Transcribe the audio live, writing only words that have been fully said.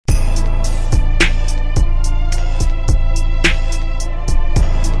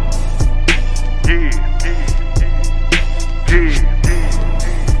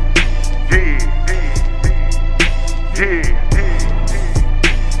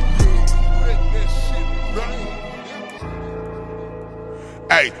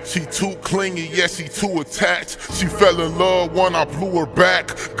Hey, she too clingy, yeah, she too attached. She fell in love when I blew her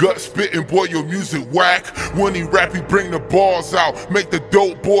back. Gut spitting, boy, your music whack. When he rap, he bring the bars out. Make the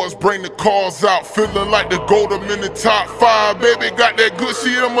dope boys bring the cars out. Feeling like the gold, I'm in the top 5. Baby got that good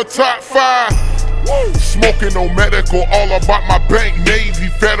shit in my top 5. Smoking no medical, all about my bank. Navy,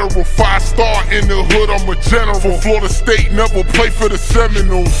 federal, 5-star in the hood, I'm a general. From Florida State, never play for the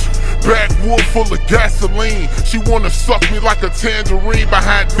Seminoles. Backwood full of gasoline. She wanna suck me like a tangerine.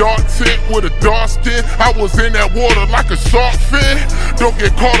 Behind dark tint with a dark skin. I was in that water like a shark fin. Don't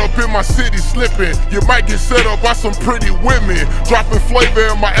get caught up in my city slipping. You might get set up by some pretty women. Dropping flavor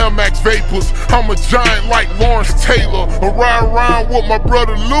in my MX Vapors. I'm a giant like Lawrence Taylor. I ride around with my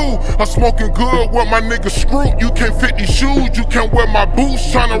brother Lou. I'm smoking good with my nigga Screw. You can't fit these shoes, you can't wear my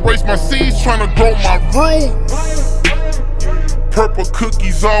boots. Tryna raise my seeds, tryna grow my roots. Purple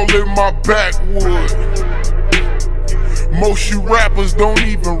cookies all in my backwood. Most you rappers don't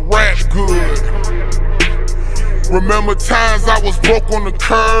even rap good. Remember times I was broke on the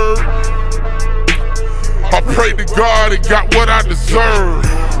curb. I prayed to God and got what I deserve.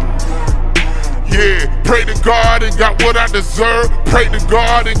 Yeah, pray to God and got what I deserve. Pray to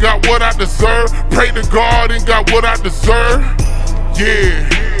God and got what I deserve. Pray to God and got what I deserve. Yeah.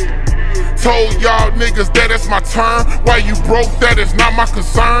 Told y'all niggas that it's my turn. Why you broke, that is not my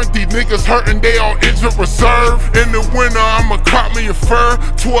concern. These niggas hurting, they on injured reserve. In the winter, I'ma cop me a fur.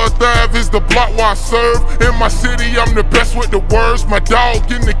 12th Ave is the block where I serve. In my city, I'm the best with the words. My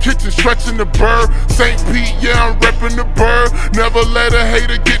dog in the kitchen stretching the bird. St. Pete, yeah, I'm repping the bird. Never let a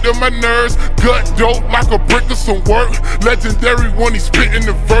hater get to my nerves. Gut dope like a brick of some work. Legendary when he spitting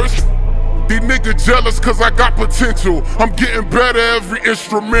the verse. These niggas jealous cause I got potential. I'm getting better every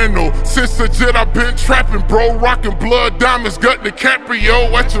instrumental. Since the jet I've been trapping, bro. Rocking blood diamonds, Gut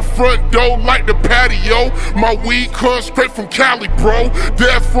DiCaprio. At your front door like the patio. My weed comes straight from Cali, bro.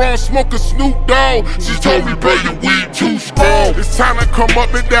 Death Row smoking Snoop Dogg. She told me, bro, your weed too strong. It's time to come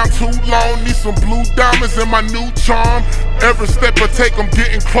up and down too long. Need some blue diamonds in my new charm. Every step I take, I'm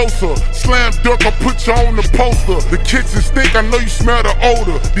getting closer. Slam dunk, I'll put you on the poster. The kitchen stink, I know you smell the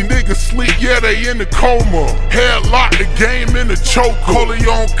odor. These niggas sleep, yeah, they in the coma. Headlock, the game in the choke.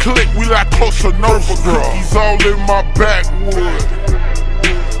 Corleone click, we like closer Nova cookies all in my backwood.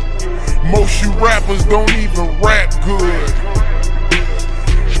 Most you rappers don't even rap good.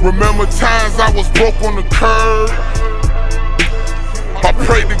 Remember times I was broke on the curb. I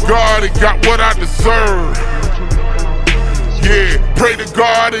prayed to God and got what I deserve. Yeah, pray to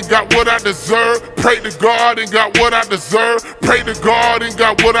God and got what I deserve. Pray to God and got what I deserve. Pray to God and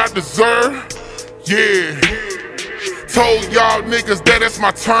got what I deserve. Yeah. Told y'all niggas that it's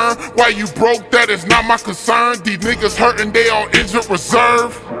my turn. Why you broke, that is not my concern. These niggas hurting, they on injured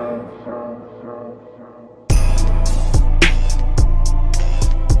reserve.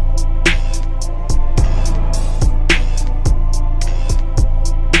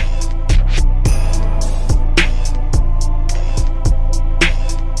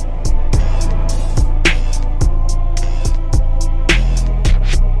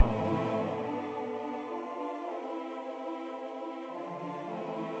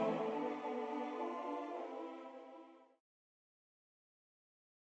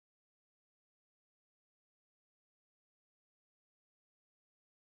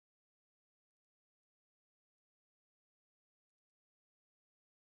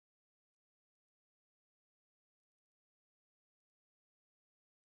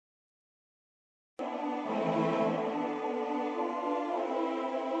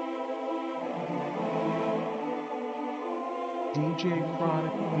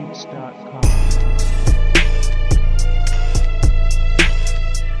 DJChronicbeats.com